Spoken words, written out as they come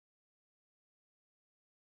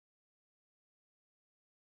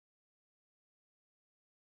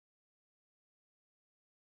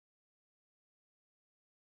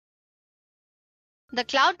The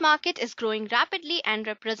cloud market is growing rapidly and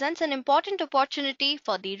represents an important opportunity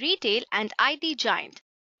for the retail and IT giant.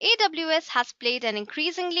 AWS has played an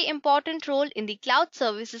increasingly important role in the cloud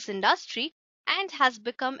services industry and has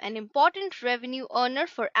become an important revenue earner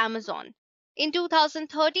for Amazon. In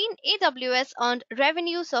 2013, AWS earned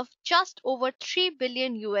revenues of just over $3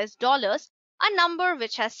 billion US, a number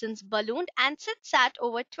which has since ballooned and sits at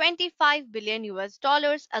over $25 billion US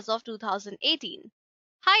as of 2018.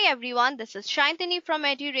 Hi everyone, this is Shantini from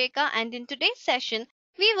Edureka, and in today's session,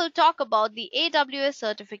 we will talk about the AWS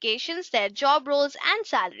certifications, their job roles and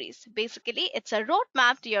salaries. Basically, it's a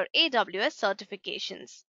roadmap to your AWS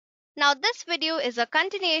certifications. Now, this video is a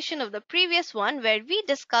continuation of the previous one where we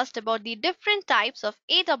discussed about the different types of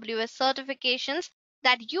AWS certifications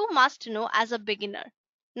that you must know as a beginner.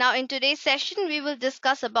 Now, in today's session, we will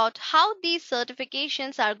discuss about how these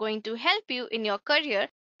certifications are going to help you in your career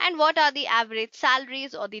and what are the average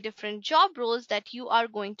salaries or the different job roles that you are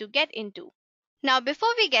going to get into. Now, before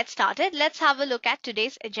we get started, let's have a look at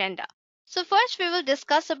today's agenda. So first we will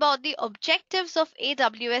discuss about the objectives of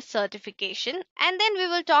AWS certification, and then we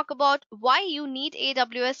will talk about why you need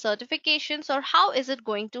AWS certifications or how is it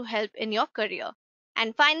going to help in your career.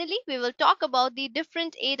 And finally, we will talk about the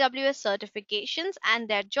different AWS certifications and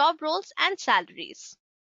their job roles and salaries.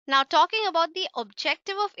 Now, talking about the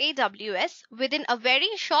objective of AWS, within a very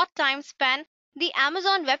short time span, the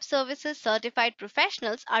Amazon Web Services certified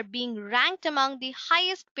professionals are being ranked among the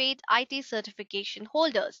highest paid IT certification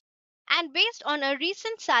holders. And based on a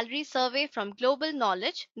recent salary survey from Global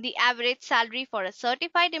Knowledge, the average salary for a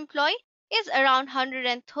certified employee is around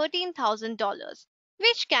 $113,000,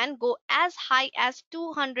 which can go as high as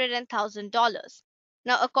 $200,000.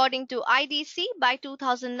 Now, according to IDC, by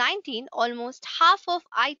 2019, almost half of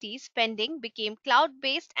IT spending became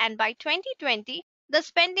cloud-based, and by 2020, the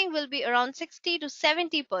spending will be around 60 to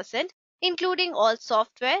 70%, including all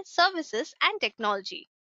software, services, and technology.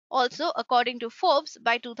 Also, according to Forbes,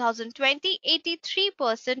 by 2020,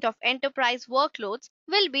 83% of enterprise workloads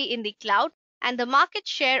will be in the cloud, and the market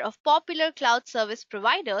share of popular cloud service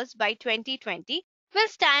providers by 2020 will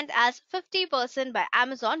stand as 50% by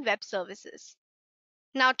Amazon Web Services.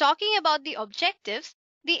 Now, talking about the objectives,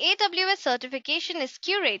 the AWS certification is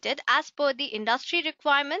curated as per the industry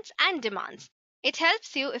requirements and demands. It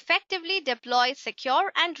helps you effectively deploy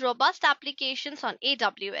secure and robust applications on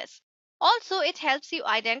AWS. Also, it helps you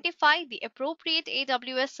identify the appropriate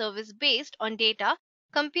AWS service based on data,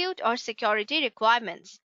 compute, or security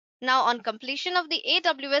requirements. Now, on completion of the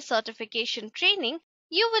AWS certification training,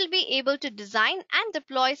 you will be able to design and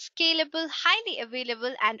deploy scalable, highly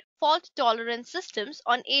available, and fault-tolerant systems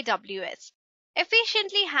on AWS.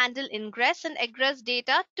 Efficiently handle ingress and egress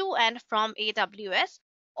data to and from AWS.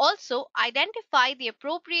 Also, identify the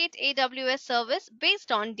appropriate AWS service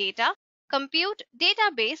based on data, compute,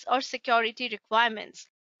 database, or security requirements.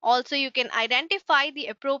 Also, you can identify the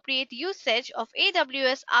appropriate usage of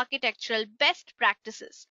AWS architectural best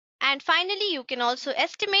practices. And finally, you can also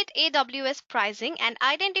estimate AWS pricing and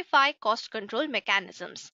identify cost control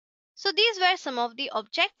mechanisms. So these were some of the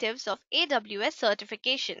objectives of AWS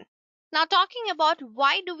certification. Now, talking about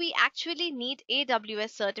why do we actually need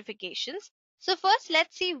AWS certifications? So first,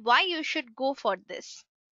 let's see why you should go for this.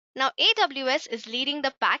 Now, AWS is leading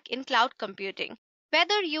the pack in cloud computing.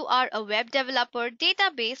 Whether you are a web developer,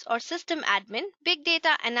 database or system admin, big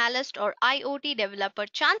data analyst or IoT developer,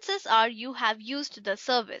 chances are you have used the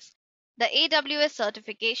service. The AWS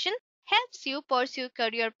certification helps you pursue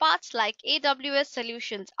career paths like AWS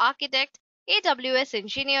Solutions Architect, AWS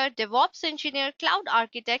Engineer, DevOps Engineer, Cloud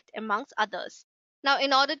Architect, amongst others. Now,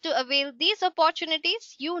 in order to avail these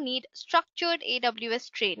opportunities, you need structured AWS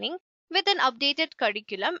training with an updated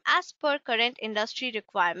curriculum as per current industry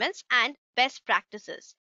requirements and best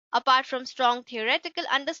practices. Apart from strong theoretical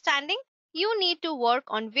understanding, you need to work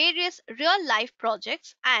on various real-life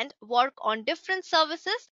projects and work on different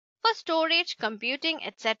services for storage, computing,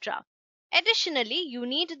 etc. Additionally, you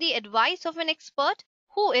need the advice of an expert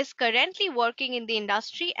who is currently working in the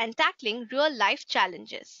industry and tackling real-life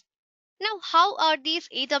challenges. Now, how are these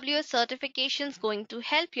AWS certifications going to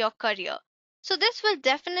help your career? So this will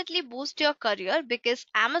definitely boost your career because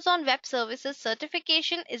Amazon Web Services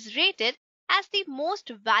certification is rated as the most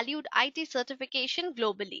valued IT certification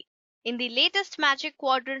globally. In the latest Magic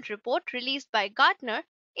Quadrant report released by Gartner,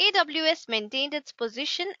 AWS maintained its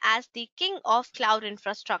position as the king of cloud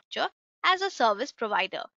infrastructure as a service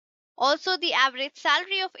provider. Also, the average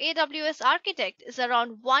salary of AWS architect is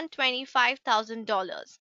around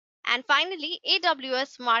 $125,000. And finally,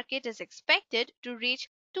 AWS market is expected to reach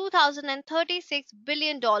 $2,036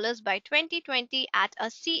 billion by 2020 at a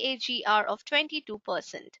CAGR of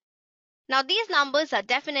 22%. Now, these numbers are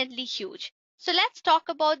definitely huge. So let's talk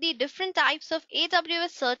about the different types of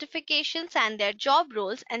AWS certifications and their job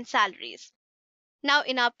roles and salaries. Now,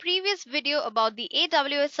 in our previous video about the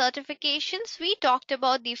AWS certifications, we talked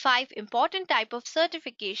about the 5 important type of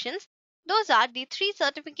certifications. Those are the 3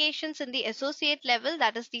 certifications in the associate level,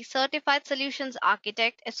 that is the Certified Solutions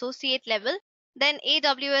Architect associate level, then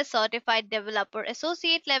AWS Certified Developer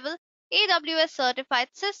associate level, AWS Certified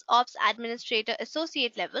SysOps Administrator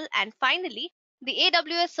associate level, and finally the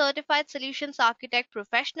AWS Certified Solutions Architect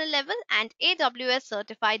professional level and AWS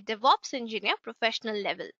Certified DevOps Engineer professional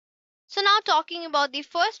level. So now talking about the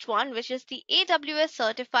first one, which is the AWS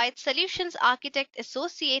Certified Solutions Architect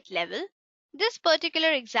Associate level. This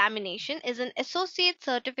particular examination is an associate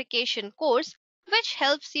certification course which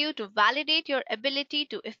helps you to validate your ability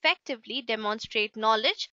to effectively demonstrate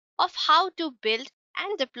knowledge of how to build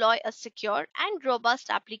and deploy a secure and robust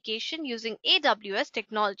application using AWS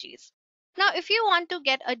technologies. Now, if you want to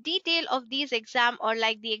get a detail of these exam or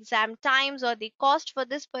like the exam times or the cost for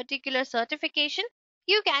this particular certification,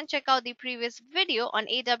 you can check out the previous video on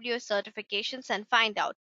AWS certifications and find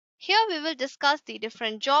out. Here we will discuss the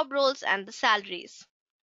different job roles and the salaries.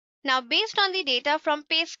 Now, based on the data from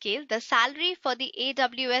PayScale, the salary for the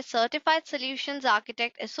AWS Certified Solutions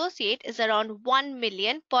Architect Associate is around 1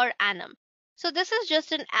 million per annum. So this is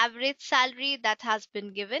just an average salary that has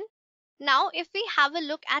been given. Now, if we have a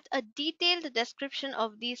look at a detailed description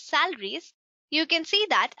of these salaries, you can see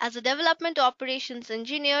that as a development operations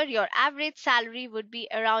engineer, your average salary would be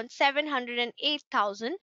around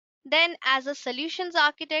 708,000. Then as a solutions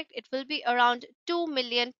architect, it will be around 2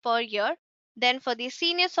 million per year. Then for the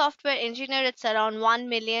senior software engineer, it's around 1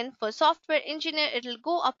 million. For software engineer, it will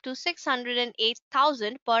go up to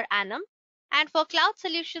 608,000 per annum. And for cloud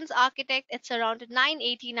solutions architect, it's around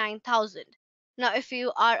 989,000. Now, if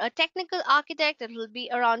you are a technical architect, it will be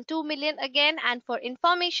around 2 million again, and for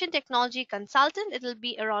information technology consultant, it will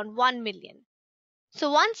be around 1 million.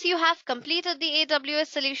 So once you have completed the AWS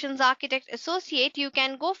Solutions Architect Associate, you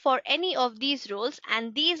can go for any of these roles,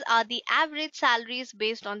 and these are the average salaries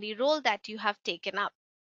based on the role that you have taken up.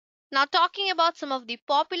 Now, talking about some of the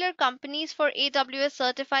popular companies for AWS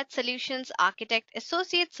Certified Solutions Architect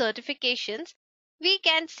Associate certifications, we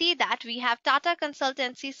can see that we have Tata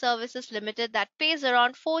Consultancy Services Limited that pays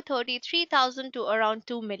around 433,000 to around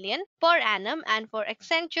 2 million per annum, and for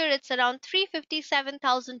Accenture it's around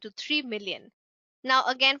 357,000 to 3 million. Now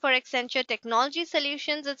again for Accenture Technology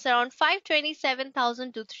Solutions it's around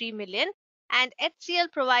 527,000 to 3 million, and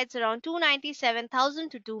HCL provides around 297,000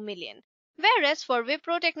 to 2 million. Whereas for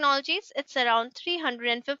Wipro Technologies it's around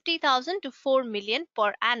 350,000 to 4 million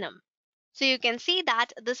per annum. So you can see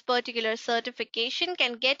that this particular certification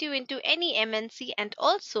can get you into any MNC, and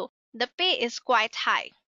also the pay is quite high.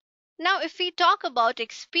 Now, if we talk about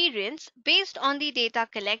experience based on the data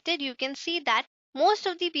collected, you can see that most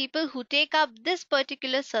of the people who take up this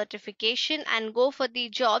particular certification and go for the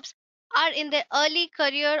jobs are in their early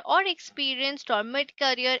career or experienced or mid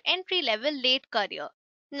career, entry level, late career.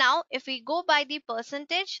 Now, if we go by the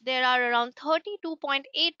percentage, there are around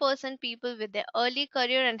 32.8% people with their early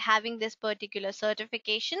career and having this particular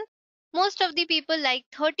certification. Most of the people, like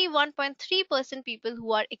 31.3% people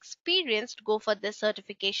who are experienced, go for this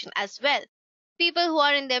certification as well. People who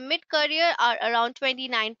are in their mid career are around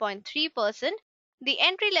 29.3%. The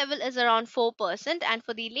entry level is around 4%, and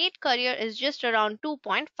for the late career is just around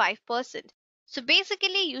 2.5%. So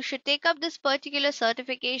basically, you should take up this particular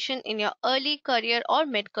certification in your early career or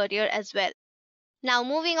mid career as well. Now,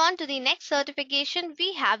 moving on to the next certification,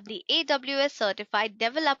 we have the AWS Certified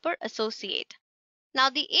Developer Associate. Now,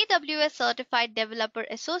 the AWS Certified Developer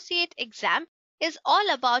Associate exam is all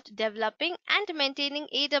about developing and maintaining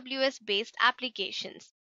AWS-based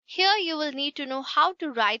applications. Here, you will need to know how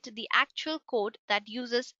to write the actual code that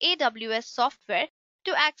uses AWS software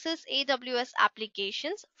to access AWS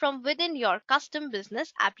applications from within your custom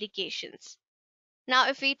business applications. Now,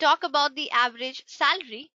 if we talk about the average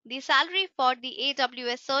salary, the salary for the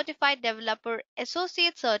AWS Certified Developer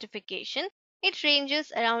Associate certification, it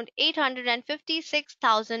ranges around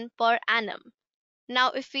 856,000 per annum. Now,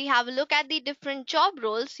 if we have a look at the different job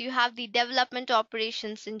roles, you have the Development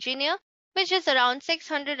Operations Engineer, which is around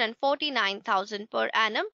 649,000 per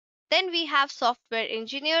annum. Then we have Software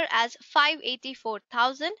Engineer as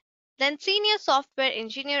 584,000. Then Senior Software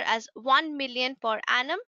Engineer as 1 million per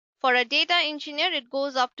annum. For a Data Engineer, it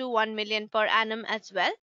goes up to 1 million per annum as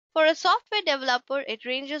well. For a Software Developer, it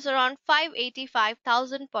ranges around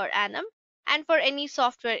 585,000 per annum. And for any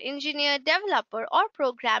software engineer, developer, or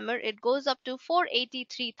programmer, it goes up to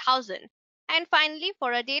 483,000. And finally,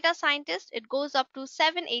 for a data scientist, it goes up to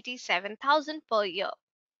 787,000 per year.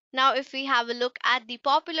 Now, if we have a look at the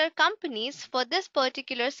popular companies for this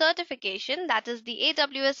particular certification, that is the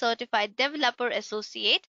AWS Certified Developer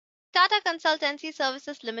Associate, Tata Consultancy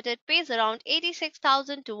Services Limited pays around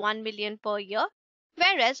 86,000 to 1 million per year,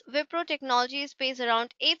 whereas Wipro Technologies pays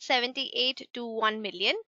around 878 to 1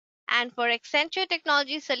 million. And for Accenture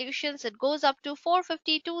Technology Solutions, it goes up to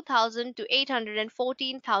 452,000 to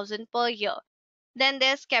 814,000 per year. Then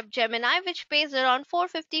there's Capgemini, which pays around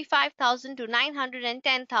 455,000 to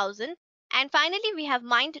 910,000. And finally, we have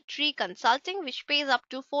Mindtree Consulting, which pays up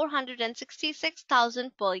to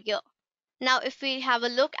 466,000 per year. Now, if we have a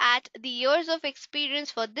look at the years of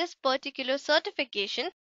experience for this particular certification,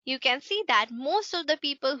 you can see that most of the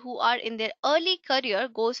people who are in their early career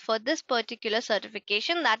goes for this particular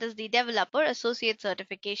certification, that is the Developer Associate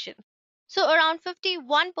Certification. So around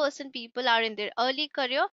 51% people are in their early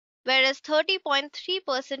career, whereas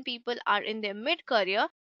 30.3% people are in their mid-career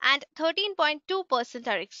and 13.2%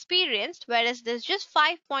 are experienced, whereas there's just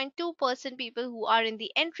 5.2% people who are in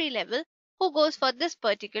the entry level who goes for this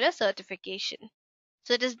particular certification.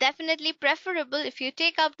 So it is definitely preferable if you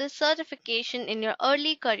take up this certification in your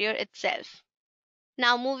early career itself.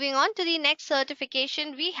 Now moving on to the next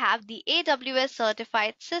certification, we have the AWS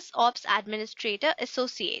Certified SysOps Administrator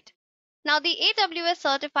Associate. Now, the AWS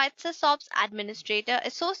Certified SysOps Administrator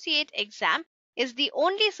Associate exam is the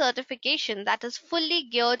only certification that is fully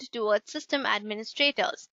geared towards system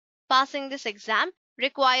administrators. Passing this exam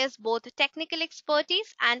requires both technical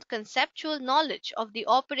expertise and conceptual knowledge of the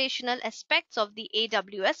operational aspects of the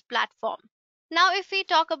AWS platform. Now, if we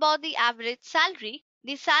talk about the average salary,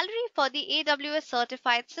 the salary for the AWS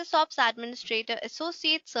Certified SysOps Administrator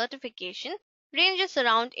Associate certification ranges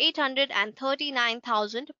around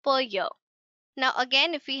 839,000 per year. Now,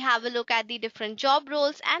 again, if we have a look at the different job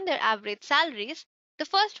roles and their average salaries, the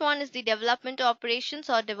first one is the Development Operations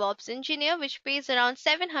or DevOps Engineer, which pays around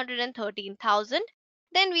 713,000.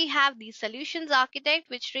 Then we have the Solutions Architect,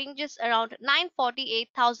 which ranges around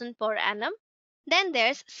 948,000 per annum. Then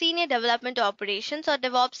there's Senior Development Operations or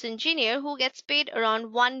DevOps Engineer, who gets paid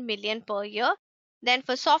around 1 million per year. Then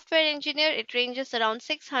for Software Engineer, it ranges around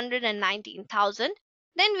 619,000.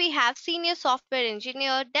 Then we have Senior Software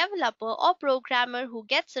Engineer, Developer or Programmer, who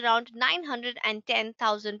gets around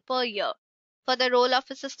 910,000 per year. For the role of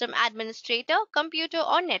a System Administrator, Computer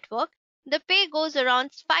or Network, the pay goes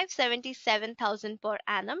around 577,000 per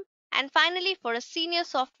annum. And finally, for a Senior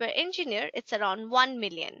Software Engineer, it's around 1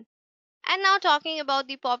 million. And now talking about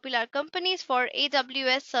the popular companies for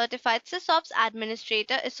AWS Certified SysOps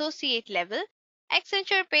Administrator Associate level,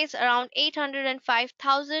 Accenture pays around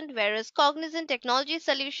 805,000, whereas Cognizant Technology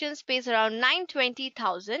Solutions pays around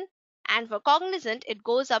 920,000, and for Cognizant it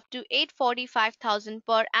goes up to 845,000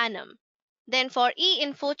 per annum. Then for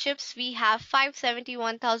e-Info-Chips we have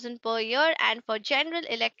 571,000 per year, and for General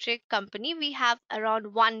Electric Company we have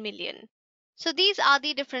around 1 million. So these are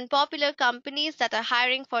the different popular companies that are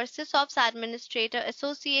hiring for SysOps Administrator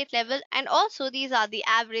Associate level, and also these are the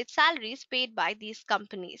average salaries paid by these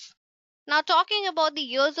companies. Now talking about the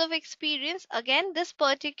years of experience, again this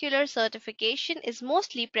particular certification is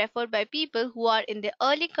mostly preferred by people who are in their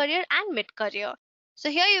early career and mid-career.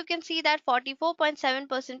 So here you can see that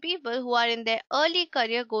 44.7% people who are in their early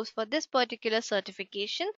career goes for this particular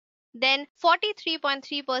certification. Then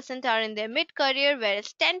 43.3% are in their mid-career,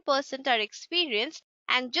 whereas 10% are experienced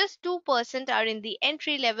and just 2% are in the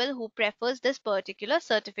entry level who prefers this particular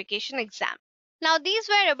certification exam. Now, these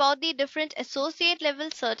were about the different associate level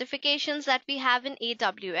certifications that we have in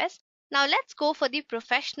AWS. Now, let's go for the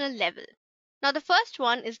professional level. Now, the first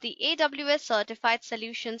one is the AWS Certified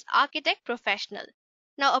Solutions Architect Professional.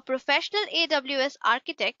 Now, a professional AWS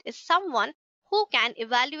architect is someone who can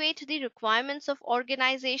evaluate the requirements of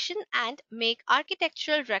organization and make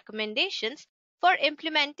architectural recommendations for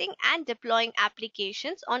implementing and deploying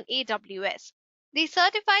applications on AWS. The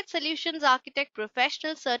Certified Solutions Architect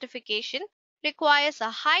Professional certification requires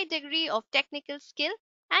a high degree of technical skill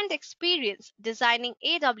and experience designing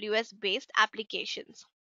AWS-based applications.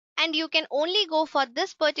 And you can only go for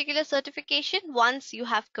this particular certification once you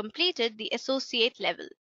have completed the associate level.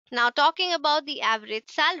 Now talking about the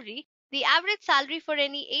average salary for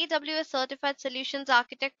any AWS Certified Solutions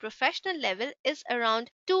Architect professional level is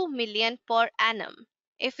around 2 million per annum.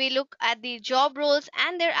 If we look at the job roles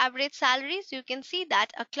and their average salaries, you can see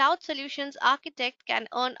that a cloud solutions architect can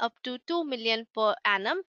earn up to 2 million per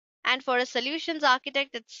annum, and for a solutions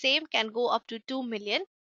architect it's same, can go up to 2 million.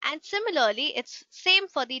 And similarly, it's same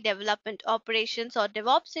for the development operations or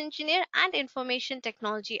DevOps engineer and information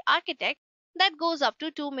technology architect, that goes up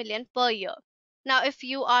to 2 million per year. Now, if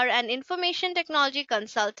you are an information technology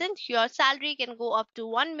consultant, your salary can go up to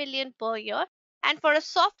 1 million per year. And for a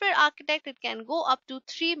software architect, it can go up to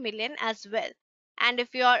 3 million as well. And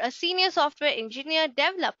if you are a senior software engineer,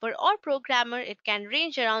 developer, or programmer, it can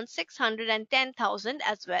range around 610,000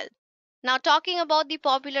 as well. Now, talking about the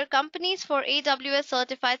popular companies for AWS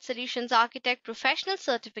Certified Solutions Architect professional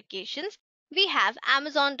certifications, we have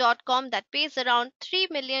Amazon.com that pays around 3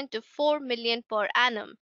 million to 4 million per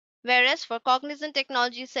annum. Whereas for Cognizant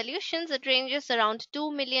Technology Solutions, it ranges around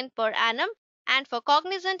 2 million per annum, and for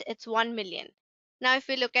Cognizant, it's 1 million. Now, if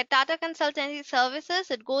we look at Tata Consultancy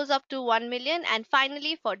Services, it goes up to 1 million, and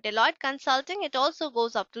finally for Deloitte Consulting, it also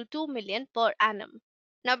goes up to 2 million per annum.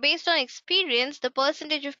 Now, based on experience, the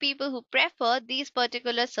percentage of people who prefer these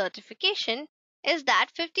particular certification is that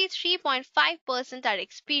 53.5% are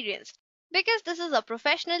experienced. Because this is a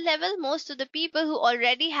professional level, most of the people who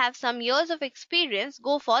already have some years of experience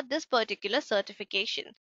go for this particular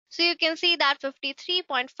certification. So you can see that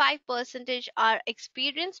 53.5% are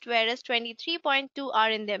experienced, whereas 23.2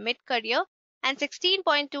 are in their mid-career and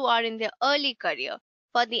 16.2 are in their early career.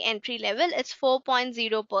 For the entry level, it's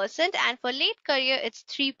 4.0%, and for late career, it's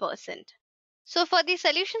 3%. So for the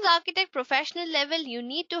solutions architect professional level, you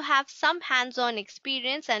need to have some hands-on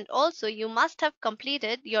experience, and also you must have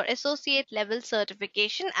completed your associate level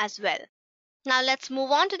certification as well. Now let's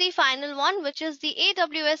move on to the final one, which is the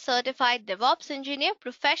AWS Certified DevOps Engineer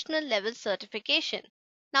Professional Level Certification.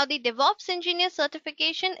 Now the DevOps Engineer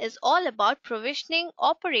certification is all about provisioning,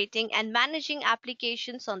 operating, and managing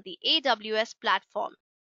applications on the AWS platform.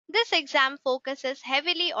 This exam focuses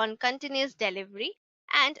heavily on continuous delivery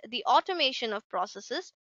and the automation of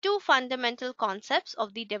processes, two fundamental concepts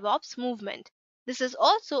of the DevOps movement. This is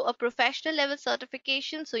also a professional level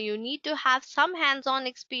certification, so you need to have some hands-on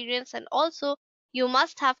experience, and also you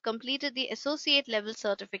must have completed the associate level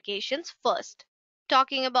certifications first.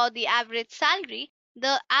 Talking about the average salary,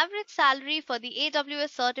 the average salary for the AWS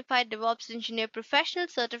Certified DevOps Engineer Professional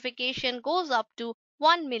Certification goes up to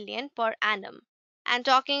 1 million per annum. And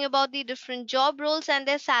talking about the different job roles and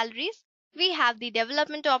their salaries, we have the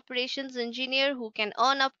development operations engineer who can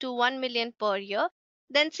earn up to 1 million per year,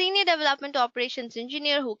 then senior development operations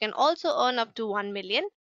engineer who can also earn up to 1 million.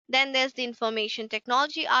 Then there's the information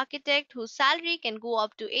technology architect whose salary can go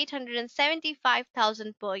up to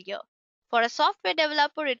 875,000 per year. For a software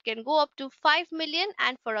developer, it can go up to 5 million,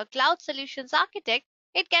 and for a cloud solutions architect,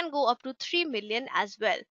 it can go up to 3 million as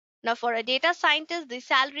well. Now, for a data scientist, the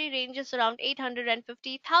salary ranges around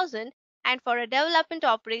 850,000, and for a development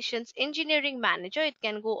operations engineering manager, it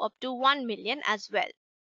can go up to 1 million as well.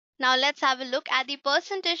 Now, let's have a look at the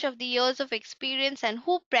percentage of the years of experience and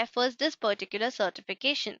who prefers this particular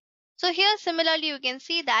certification. So here, similarly, you can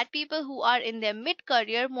see that people who are in their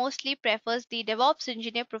mid-career mostly prefers the DevOps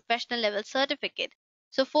Engineer Professional Level Certificate.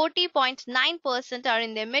 So 40.9% are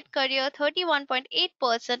in their mid-career,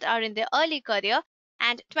 31.8% are in their early career,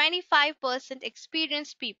 and 25%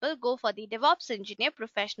 experienced people go for the DevOps Engineer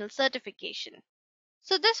Professional Certification.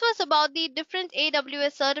 So this was about the different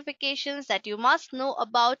AWS certifications that you must know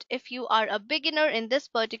about if you are a beginner in this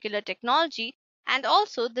particular technology, and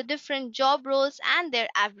also the different job roles and their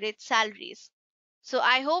average salaries. So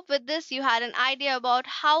I hope with this you had an idea about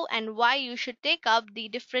how and why you should take up the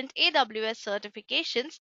different AWS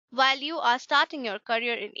certifications while you are starting your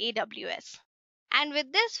career in AWS. And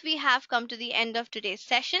with this, we have come to the end of today's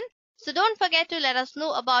session. So don't forget to let us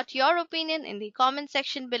know about your opinion in the comment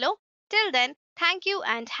section below. Till then, thank you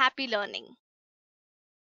and happy learning.